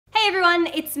everyone,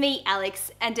 it's me,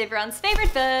 Alex, and everyone's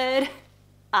favourite bird,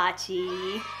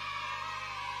 Archie.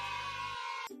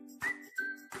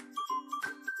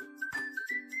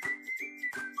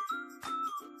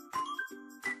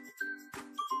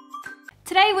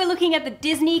 Today we're looking at the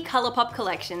Disney Colourpop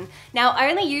collection. Now, I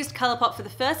only used Colourpop for the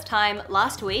first time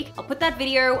last week. I'll put that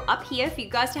video up here for you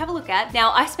guys to have a look at.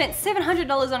 Now, I spent $700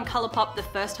 on Colourpop the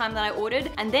first time that I ordered,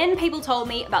 and then people told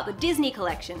me about the Disney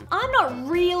collection. I'm not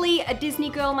really a Disney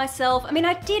girl myself. I mean,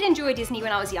 I did enjoy Disney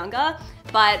when I was younger,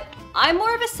 but I'm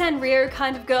more of a Sanrio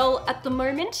kind of girl at the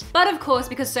moment. But of course,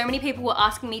 because so many people were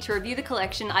asking me to review the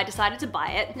collection, I decided to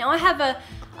buy it. Now, I have a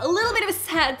little bit of a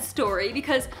sad story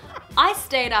because I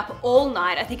stayed up all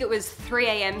night. I think it was 3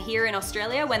 AM here in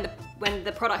Australia when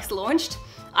the products launched.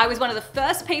 I was one of the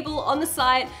first people on the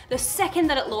site. The second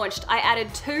that it launched, I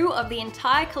added 2 of the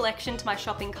entire collection to my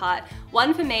shopping cart.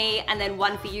 One for me and then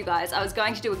one for you guys. I was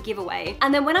going to do a giveaway.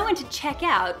 And then when I went to check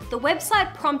out, the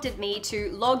website prompted me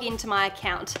to log into my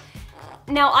account.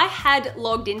 Now, I had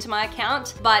logged into my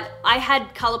account, but I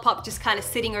had Colourpop just kind of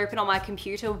sitting open on my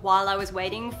computer while I was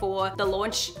waiting for the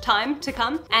launch time to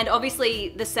come. And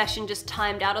obviously the session just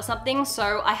timed out or something.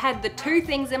 So I had the 2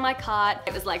 things in my cart.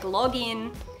 It was like log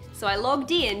in. So I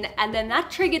logged in and then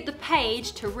that triggered the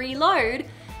page to reload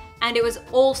and it was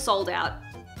all sold out.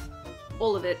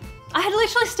 All of it. I had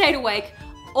literally stayed awake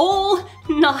all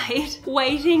night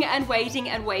waiting and waiting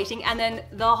and waiting, and then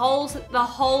the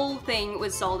whole thing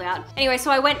was sold out. Anyway,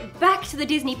 so I went back to the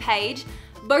Disney page.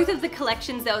 Both of the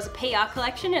collections, there was a PR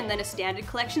collection and then a standard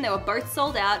collection, they were both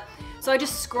sold out. So I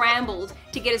just scrambled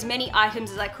to get as many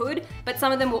items as I could, but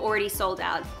some of them were already sold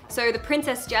out. So the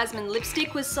Princess Jasmine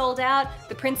lipstick was sold out.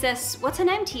 The Princess, what's her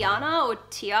name? Tiana or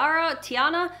Tiara?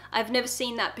 Tiana? I've never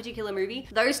seen that particular movie.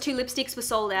 Those 2 lipsticks were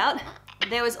sold out.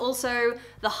 There was also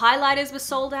the highlighters were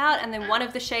sold out, and then one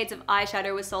of the shades of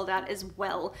eyeshadow was sold out as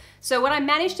well. So what I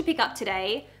managed to pick up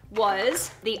today was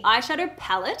the eyeshadow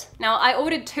palette. Now, I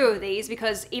ordered 2 of these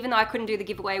because even though I couldn't do the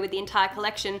giveaway with the entire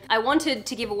collection, I wanted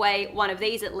to give away one of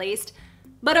these at least,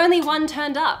 but only one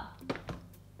turned up. It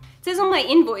says on my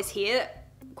invoice here,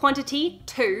 quantity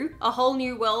 2, a whole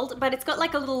new world, but it's got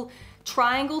like a little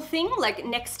triangle thing like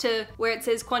next to where it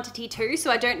says quantity 2, so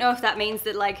I don't know if that means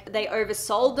that like they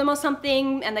oversold them or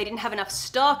something and they didn't have enough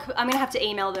stock. I'm gonna have to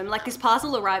email them. Like, this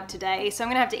parcel arrived today, so I'm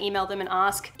gonna have to email them and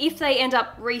ask. If they end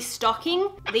up restocking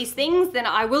these things, then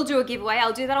I will do a giveaway.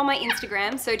 I'll do that on my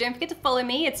Instagram, so don't forget to follow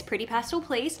me. It's Pretty Pastel,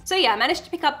 please. So yeah, I managed to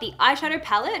pick up the eyeshadow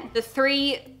palette, the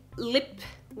 3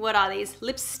 what are these?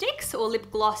 Lipsticks or lip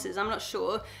glosses? I'm not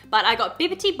sure. But I got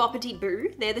Bibbidy, Bobbidi,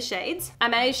 Boo. They're the shades. I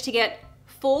managed to get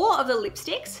 4 of the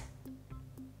lipsticks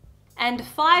and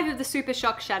 5 of the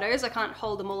Supershock Shadows. I can't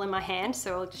hold them all in my hand,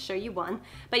 so I'll just show you one.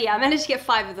 But yeah, I managed to get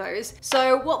 5 of those.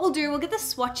 So what we'll do, we'll get the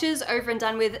swatches over and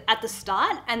done with at the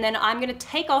start, and then I'm gonna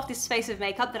take off this face of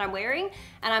makeup that I'm wearing,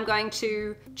 and I'm going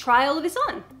to try all of this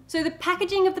on. So the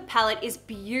packaging of the palette is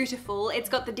beautiful. It's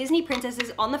got the Disney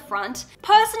princesses on the front.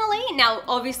 Personally, now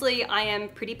obviously I am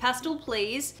Pretty Pastel,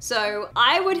 please, so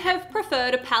I would have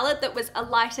preferred a palette that was a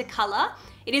lighter color.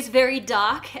 It is very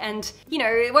dark and, you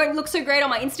know, it won't look so great on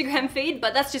my Instagram feed,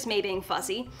 but that's just me being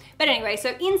fussy. But anyway,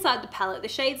 so inside the palette, the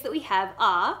shades that we have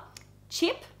are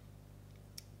Chip,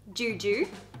 Juju,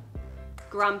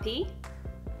 Grumpy,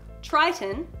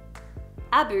 Triton,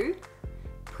 Abu,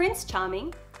 Prince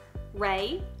Charming,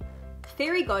 Ray,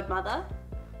 Fairy Godmother,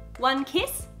 One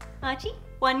Kiss, Archie,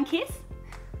 One Kiss,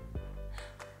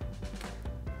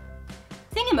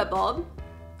 Thingamabob,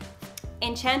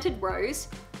 Enchanted Rose,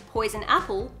 Poison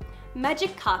Apple,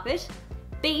 Magic Carpet,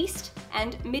 Beast,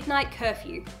 and Midnight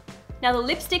Curfew. Now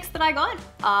the lipsticks that I got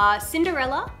are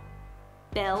Cinderella,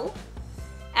 Belle,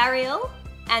 Arial,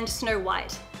 and Snow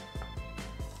White.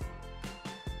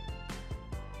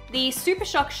 The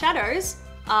Supershock Shadows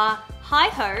are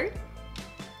Heigh-Ho,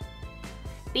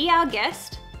 Be Our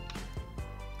Guest,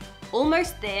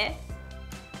 Almost There,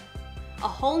 A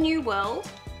Whole New World,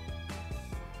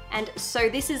 and So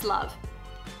This Is Love.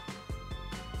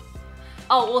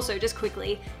 Oh, also, just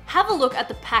quickly, have a look at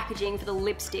the packaging for the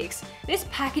lipsticks. This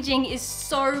packaging is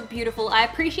so beautiful. I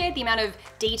appreciate the amount of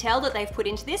detail that they've put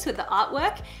into this with the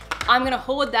artwork. I'm gonna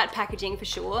hoard that packaging for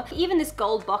sure. Even this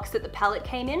gold box that the palette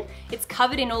came in, it's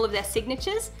covered in all of their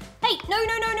signatures. Hey,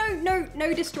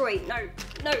 no, destroy,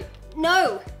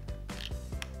 no.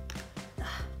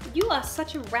 You are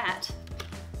such a rat.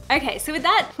 Okay, so with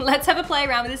that, let's have a play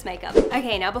around with this makeup.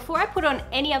 Okay, now before I put on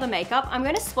any other makeup, I'm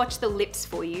gonna swatch the lips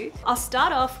for you. I'll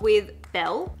start off with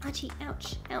Belle. Archie,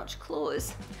 ouch,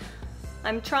 claws.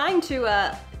 I'm trying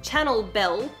to channel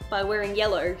Belle by wearing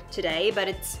yellow today, but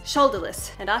it's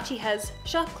shoulderless, and Archie has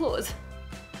sharp claws.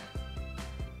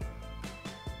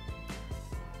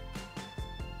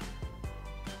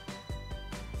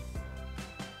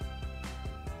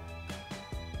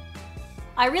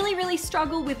 I really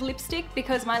struggle with lipstick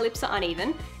because my lips are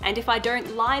uneven, and if I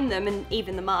don't line them and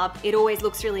even them up, it always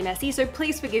looks really messy, so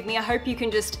please forgive me. I hope you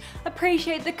can just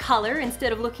appreciate the color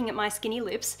instead of looking at my skinny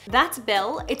lips. That's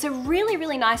Belle. It's a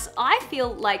really nice, I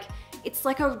feel like it's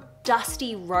like a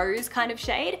dusty rose kind of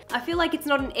shade. I feel like it's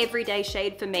not an everyday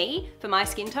shade for me, for my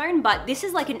skin tone, but this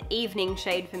is like an evening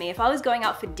shade for me. If I was going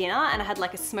out for dinner and I had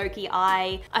like a smoky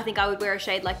eye, I think I would wear a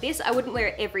shade like this. I wouldn't wear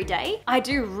it every day. I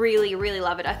do really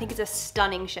love it. I think it's a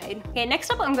stunning shade. Okay,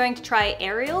 next up I'm going to try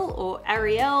Arial or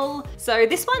Ariel. So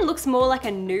this one looks more like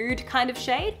a nude kind of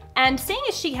shade. And seeing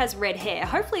as she has red hair,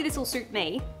 hopefully this will suit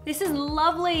me. This is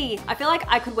lovely. I feel like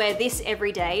I could wear this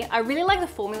every day. I really like the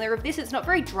formula of this. It's not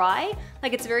very dry,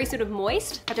 like it's very sort of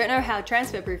moist. I don't know how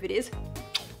transfer proof it is.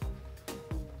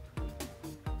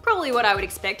 Probably what I would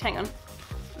expect, hang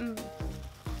on.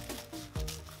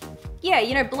 Yeah,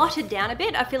 you know, blotted down a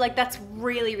bit. I feel like that's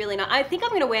really nice. I think I'm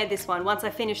gonna wear this one once I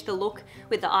finish the look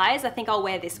with the eyes. I think I'll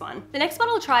wear this one. The next one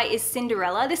I'll try is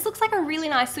Cinderella. This looks like a really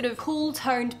nice sort of cool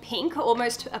toned pink,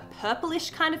 almost a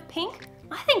purplish kind of pink.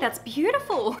 I think that's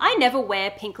beautiful. I never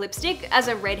wear pink lipstick. As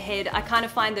a redhead, I kind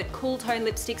of find that cool tone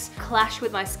lipsticks clash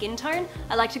with my skin tone.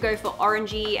 I like to go for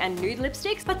orangey and nude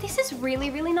lipsticks, but this is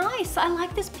really nice. I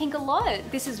like this pink a lot.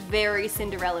 This is very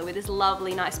Cinderella with this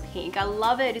lovely, nice pink. I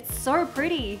love it. It's so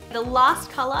pretty. The last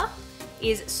color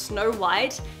is Snow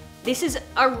White. This is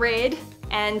a red,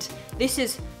 and this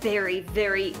is very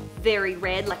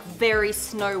red, like very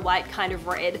Snow White kind of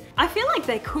red. I feel like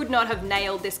they could not have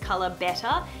nailed this color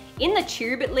better. In the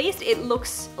tube at least, it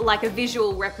looks like a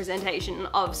visual representation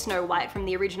of Snow White from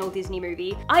the original Disney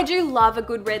movie. I do love a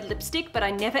good red lipstick, but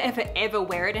I never ever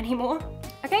wear it anymore.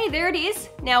 Okay, there it is.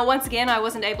 Now once again, I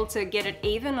wasn't able to get it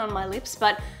even on my lips,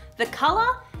 but the color,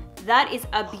 that is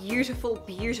a beautiful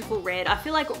red. I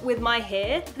feel like with my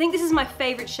hair, I think this is my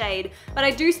favorite shade, but I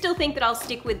do still think that I'll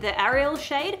stick with the Ariel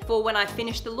shade for when I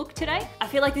finish the look today. I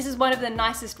feel like this is one of the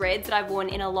nicest reds that I've worn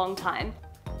in a long time.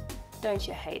 Don't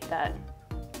you hate that?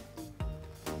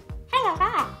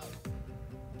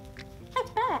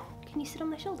 Can you sit on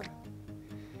my shoulder?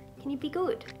 Can you be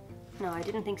good? No, I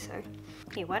didn't think so.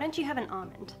 Here, why don't you have an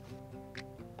almond?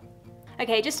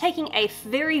 Okay, just taking a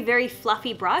very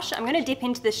fluffy brush, I'm gonna dip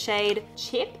into the shade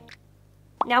Chip.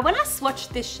 Now when I swatched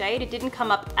this shade, it didn't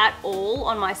come up at all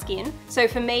on my skin. So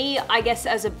for me, I guess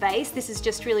as a base, this is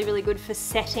just really good for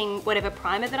setting whatever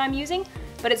primer that I'm using,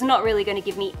 but it's not really gonna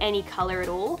give me any color at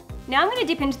all. Now I'm gonna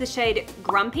dip into the shade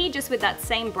Grumpy just with that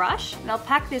same brush, and I'll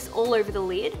pack this all over the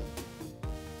lid.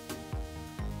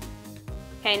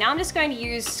 Okay, now I'm just going to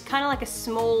use kind of like a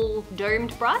small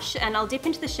domed brush, and I'll dip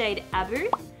into the shade Abu,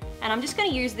 and I'm just gonna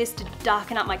use this to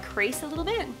darken up my crease a little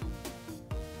bit.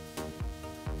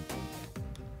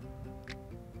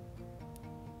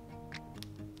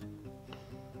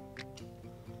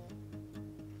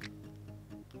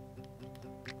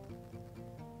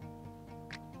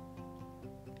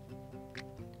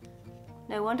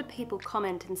 No wonder people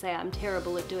comment and say I'm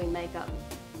terrible at doing makeup.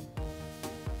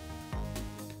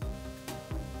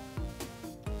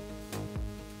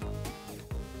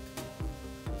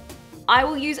 I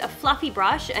will use a fluffy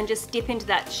brush and just dip into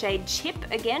that shade Chip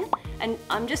again, and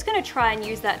I'm just gonna try and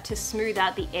use that to smooth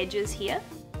out the edges here.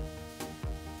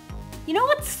 You know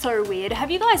what's so weird? Have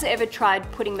you guys ever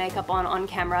tried putting makeup on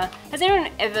camera? Has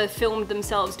anyone ever filmed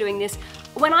themselves doing this?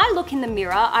 When I look in the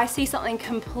mirror, I see something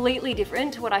completely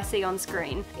different to what I see on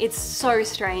screen. It's so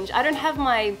strange. I don't have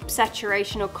my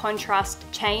saturation or contrast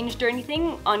changed or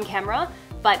anything on camera,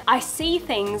 but I see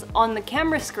things on the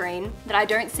camera screen that I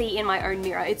don't see in my own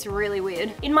mirror. It's really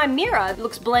weird. In my mirror, it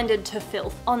looks blended to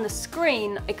filth. On the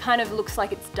screen, it kind of looks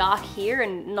like it's dark here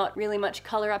and not really much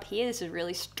color up here. This is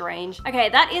really strange. Okay,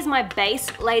 that is my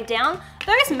base laid down.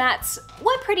 Those mattes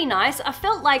were pretty nice. I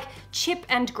felt like Chip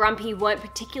and Grumpy weren't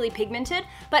particularly pigmented,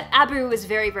 but Abu was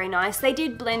very nice. They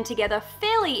did blend together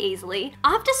fairly easily.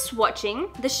 After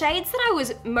swatching, the shades that I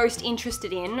was most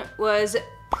interested in was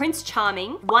Prince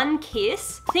Charming, One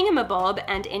Kiss, Thingamabob,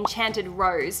 and Enchanted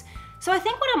Rose. So I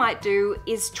think what I might do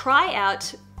is try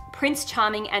out Prince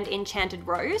Charming and Enchanted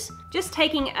Rose. Just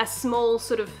taking a small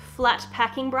sort of flat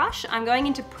packing brush, I'm going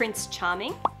into Prince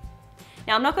Charming.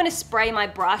 Now I'm not going to spray my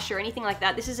brush or anything like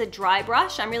that. This is a dry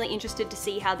brush. I'm really interested to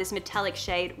see how this metallic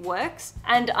shade works.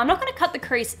 And I'm not going to cut the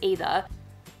crease either.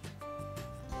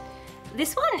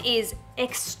 This one is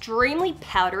extremely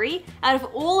powdery. Out of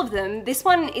all of them, this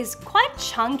one is quite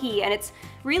chunky and it's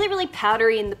really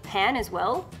powdery in the pan as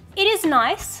well. It is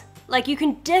nice, like you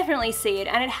can definitely see it,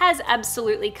 and it has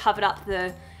absolutely covered up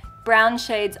the brown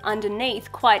shades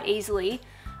underneath quite easily.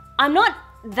 I'm not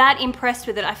that impressed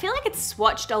with it. I feel like it's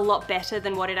swatched a lot better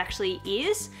than what it actually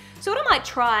is. So what I might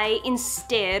try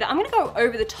instead, I'm gonna go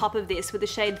over the top of this with the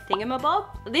shade Thingamabob.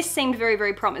 This seemed very,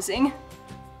 very promising.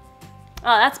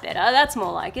 Oh, that's better. That's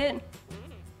more like it.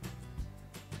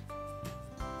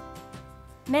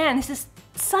 Man, this is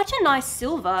such a nice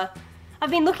silver.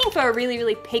 I've been looking for a really,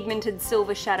 really pigmented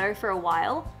silver shadow for a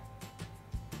while.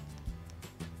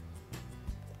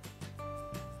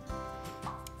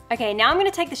 Okay, now I'm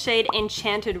gonna take the shade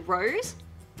Enchanted Rose.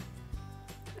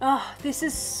 Oh, this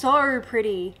is so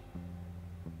pretty.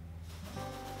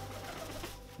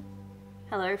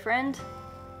 Hello, friend.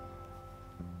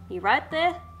 You right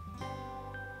there?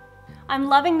 I'm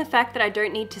loving the fact that I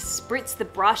don't need to spritz the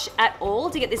brush at all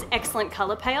to get this excellent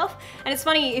color payoff. And it's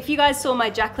funny, if you guys saw my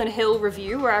Jaclyn Hill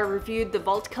review where I reviewed the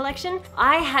Vault collection,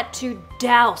 I had to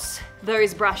douse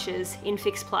those brushes in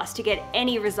Fix Plus to get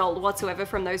any result whatsoever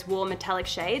from those warm metallic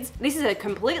shades. This is a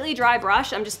completely dry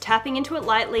brush. I'm just tapping into it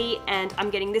lightly and I'm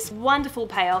getting this wonderful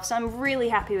payoff, so I'm really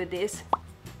happy with this.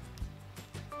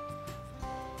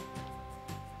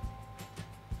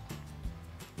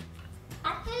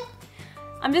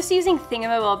 I'm just using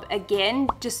Thingamabob again,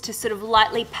 just to sort of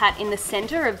lightly pat in the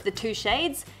center of the two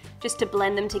shades, just to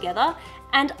blend them together.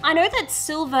 And I know that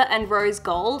silver and rose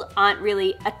gold aren't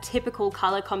really a typical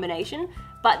color combination,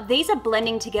 but these are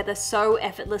blending together so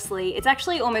effortlessly. It's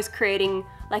actually almost creating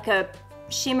like a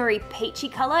shimmery peachy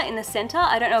color in the center.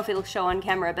 I don't know if it'll show on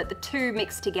camera, but the two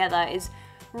mixed together is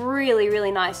really,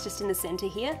 really nice just in the center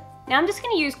here. Now I'm just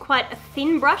gonna use quite a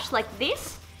thin brush like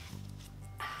this.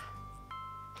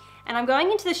 And I'm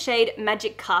going into the shade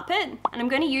Magic Carpet, and I'm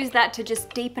going to use that to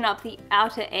just deepen up the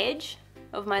outer edge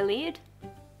of my lid.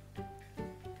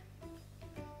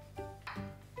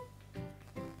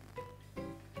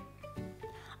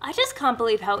 I just can't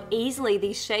believe how easily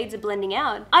these shades are blending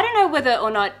out. I don't know whether or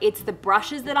not it's the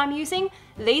brushes that I'm using.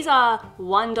 These are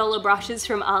 $1 brushes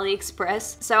from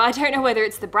AliExpress, so I don't know whether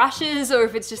it's the brushes or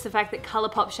if it's just the fact that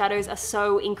Colourpop shadows are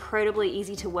so incredibly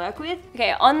easy to work with.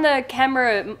 Okay, on the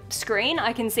camera screen,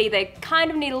 I can see they kind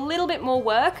of need a little bit more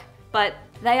work, but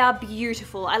they are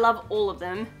beautiful. I love all of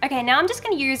them. Okay, now I'm just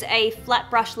gonna use a flat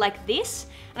brush like this,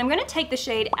 and I'm gonna take the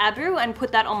shade Abu and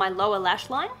put that on my lower lash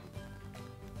line.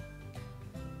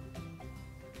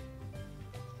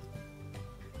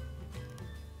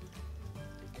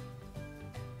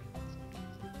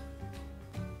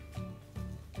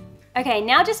 Okay,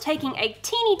 now just taking a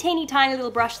teeny tiny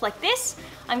little brush like this,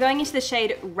 I'm going into the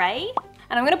shade Ray,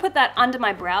 and I'm gonna put that under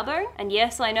my brow bone. And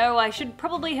yes, I know I should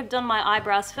probably have done my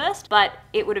eyebrows first, but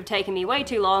it would have taken me way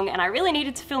too long and I really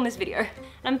needed to film this video.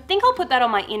 And I think I'll put that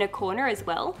on my inner corner as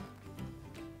well.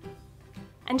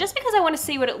 And just because I want to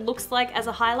see what it looks like as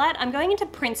a highlight, I'm going into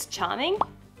Prince Charming,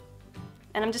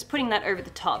 and I'm just putting that over the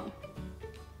top.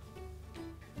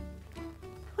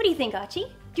 What do you think, Archie?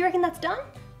 Do you reckon that's done?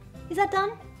 Is that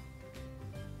done?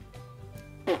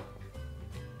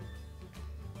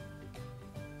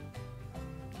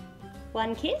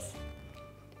 One kiss.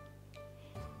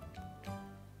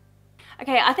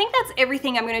 Okay, I think that's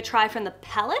everything I'm gonna try from the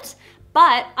palette,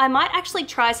 but I might actually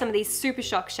try some of these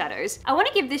Supershock shadows. I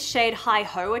wanna give this shade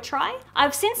Heigh-Ho a try.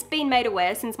 I've since been made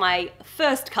aware since my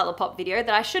first Colourpop video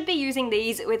that I should be using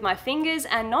these with my fingers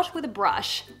and not with a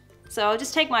brush. So I'll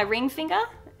just take my ring finger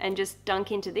and just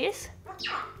dunk into this.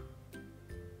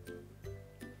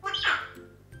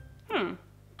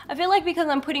 I feel like because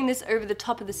I'm putting this over the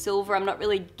top of the silver, I'm not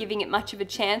really giving it much of a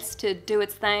chance to do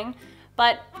its thing,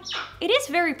 but it is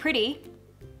very pretty.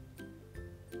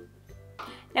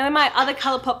 Now in my other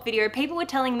Colourpop video, people were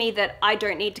telling me that I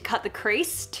don't need to cut the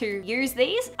crease to use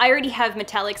these. I already have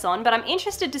metallics on, but I'm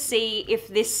interested to see if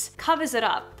this covers it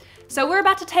up. So we're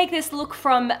about to take this look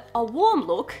from a warm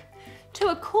look to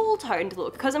a cool toned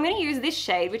look, because I'm gonna use this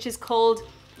shade, which is called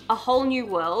A Whole New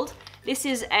World. This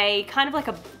is a kind of like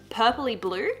a purpley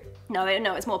blue. No,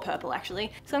 it's more purple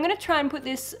actually. So I'm gonna try and put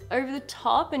this over the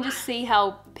top and just see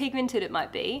how pigmented it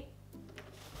might be.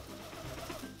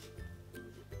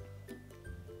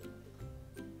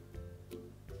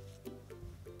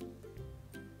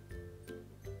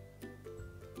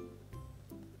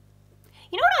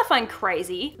 You know what I find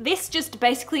crazy? This just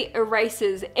basically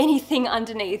erases anything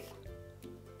underneath.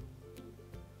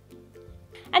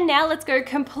 And now let's go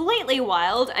completely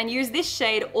wild and use this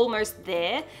shade Almost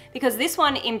There, because this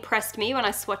one impressed me when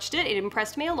I swatched it. It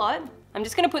impressed me a lot. I'm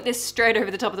just gonna put this straight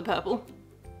over the top of the purple.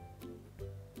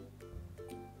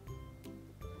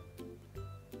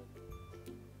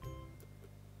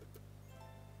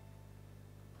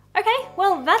 Okay,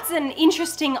 well that's an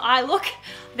interesting eye look.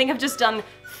 I think I've just done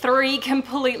 3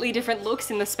 completely different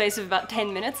looks in the space of about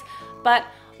 10 minutes. But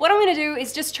what I'm gonna do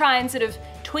is just try and sort of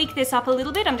tweak this up a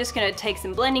little bit. I'm just gonna take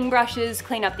some blending brushes,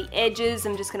 clean up the edges.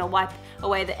 I'm just gonna wipe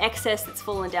away the excess that's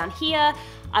fallen down here.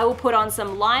 I will put on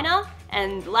some liner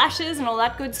and lashes and all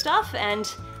that good stuff,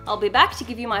 and I'll be back to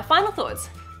give you my final thoughts.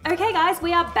 Okay guys,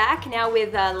 we are back now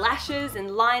with lashes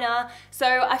and liner.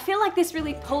 So I feel like this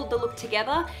really pulled the look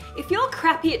together. If you're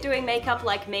crappy at doing makeup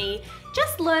like me,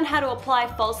 just learn how to apply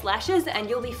false lashes and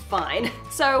you'll be fine.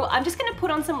 So I'm just gonna put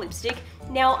on some lipstick.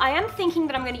 Now I am thinking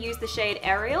that I'm gonna use the shade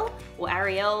Arial, or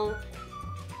Ariel,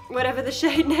 whatever the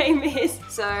shade name is.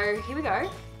 So here we go.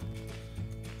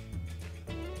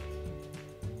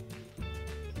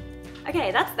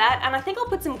 Okay, that's that, and I think I'll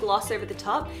put some gloss over the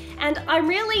top, and I'm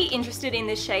really interested in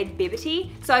this shade Bibbidi,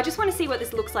 so I just want to see what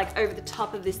this looks like over the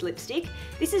top of this lipstick.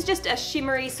 This is just a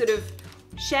shimmery, sort of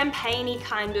champagne-y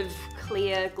kind of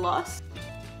clear gloss.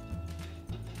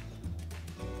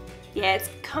 Yeah, it's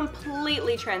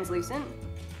completely translucent.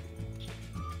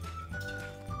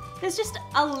 There's just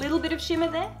a little bit of shimmer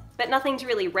there, but nothing to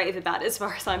really rave about as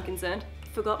far as I'm concerned.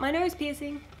 Forgot my nose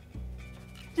piercing.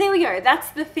 There we go, that's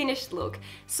the finished look.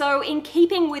 So in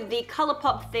keeping with the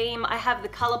Colourpop theme, I have the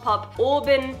Colourpop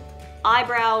Auburn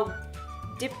Eyebrow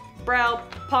Dip Brow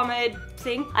Pomade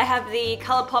thing. I have the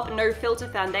Colourpop No Filter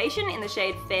Foundation in the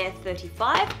shade Fair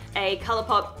 35, a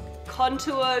Colourpop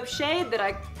contour shade that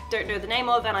I don't know the name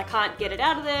of and I can't get it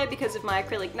out of there because of my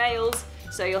acrylic nails,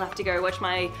 so you'll have to go watch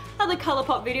my other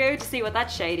Colourpop video to see what that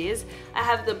shade is. I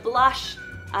have the blush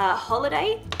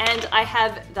Holiday, and I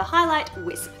have the highlight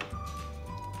Wisp.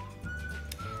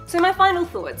 So my final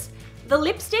thoughts. The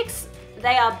lipsticks,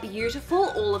 they are beautiful,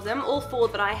 all of them, all 4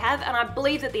 that I have, and I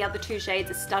believe that the other 2 shades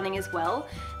are stunning as well.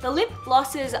 The lip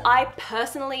glosses, I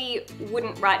personally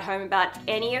wouldn't write home about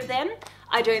any of them.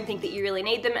 I don't think that you really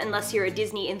need them unless you're a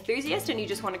Disney enthusiast and you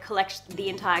just want to collect the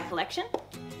entire collection.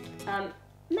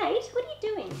 Mate, what are you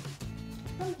doing?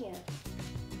 Come here.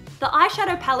 The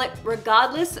eyeshadow palette,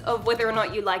 regardless of whether or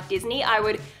not you like Disney, I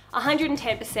would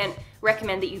 110%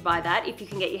 recommend that you buy that if you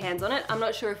can get your hands on it. I'm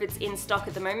not sure if it's in stock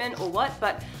at the moment or what,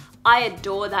 but I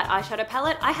adore that eyeshadow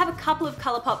palette. I have a couple of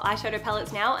Colourpop eyeshadow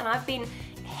palettes now, and I've been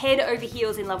head over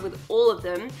heels in love with all of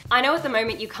them. I know at the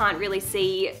moment you can't really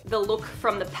see the look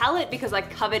from the palette because I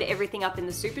covered everything up in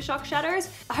the Supershock Shadows.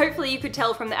 Hopefully you could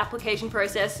tell from the application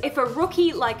process. If a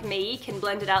rookie like me can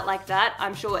blend it out like that,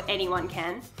 I'm sure anyone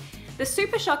can. The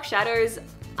Supershock Shadows,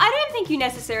 I don't think you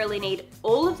necessarily need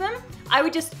all of them. I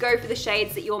would just go for the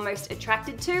shades that you're most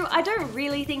attracted to. I don't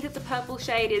really think that the purple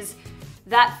shade is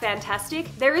that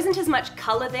fantastic. There isn't as much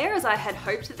color there as I had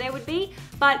hoped that there would be,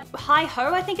 but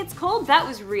Heigh-Ho, I think it's called, that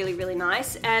was really, really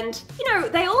nice. And, you know,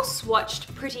 they all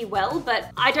swatched pretty well,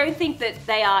 but I don't think that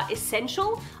they are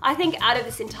essential. I think out of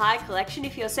this entire collection,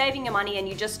 if you're saving your money and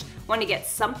you just want to get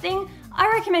something, I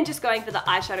recommend just going for the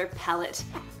eyeshadow palette.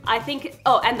 I think,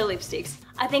 oh, and the lipsticks.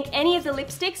 I think any of the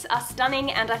lipsticks are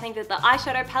stunning, and I think that the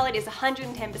eyeshadow palette is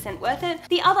 110% worth it.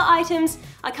 The other items,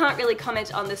 I can't really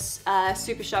comment on this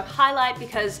Supershock highlight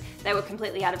because they were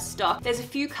completely out of stock. There's a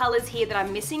few colors here that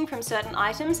I'm missing from certain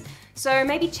items, so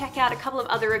maybe check out a couple of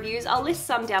other reviews. I'll list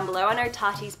some down below. I know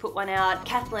Tati's put one out,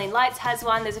 Kathleen Lights has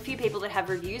one, there's a few people that have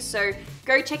reviews, so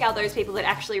go check out those people that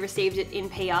actually received it in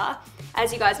PR.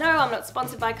 As you guys know, I'm not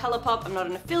sponsored by Colourpop, I'm not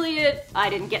an affiliate, I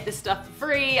didn't get this stuff for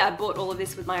free, I bought all of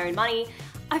this with my own money.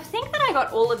 I think that I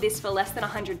got all of this for less than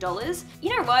 $100.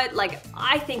 You know what, like,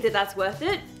 I think that that's worth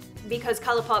it because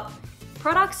Colourpop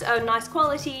products are nice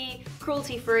quality,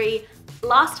 cruelty-free.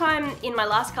 Last time in my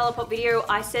last Colourpop video,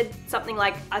 I said something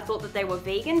like I thought that they were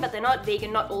vegan, but they're not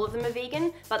vegan, not all of them are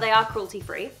vegan, but they are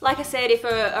cruelty-free. Like I said, if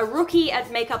a rookie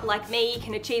at makeup like me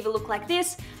can achieve a look like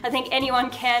this, I think anyone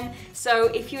can. So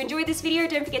if you enjoyed this video,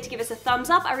 don't forget to give us a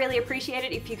thumbs up. I really appreciate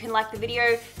it if you can like the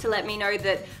video to let me know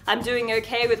that I'm doing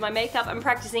okay with my makeup. I'm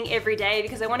practicing every day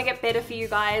because I want to get better for you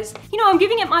guys. You know, I'm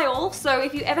giving it my all, so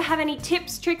if you ever have any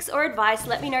tips, tricks, or advice,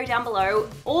 let me know down below.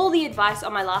 All the advice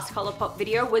on my last Colourpop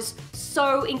video was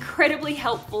so incredibly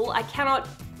helpful. I cannot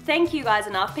thank you guys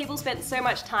enough. People spent so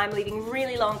much time leaving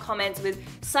really long comments with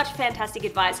such fantastic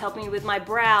advice, helping me with my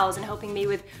brows and helping me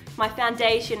with my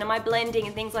foundation and my blending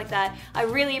and things like that. I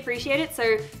really appreciate it,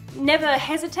 so never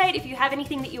hesitate. If you have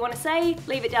anything that you want to say,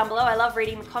 leave it down below. I love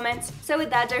reading the comments. So with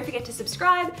that, don't forget to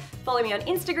subscribe. Follow me on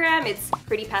Instagram, it's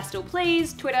Pretty Pastel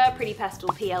Please, Twitter, Pretty Pastel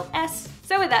PLS.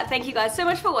 So with that, thank you guys so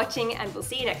much for watching, and we'll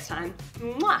see you next time.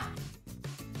 Mwah!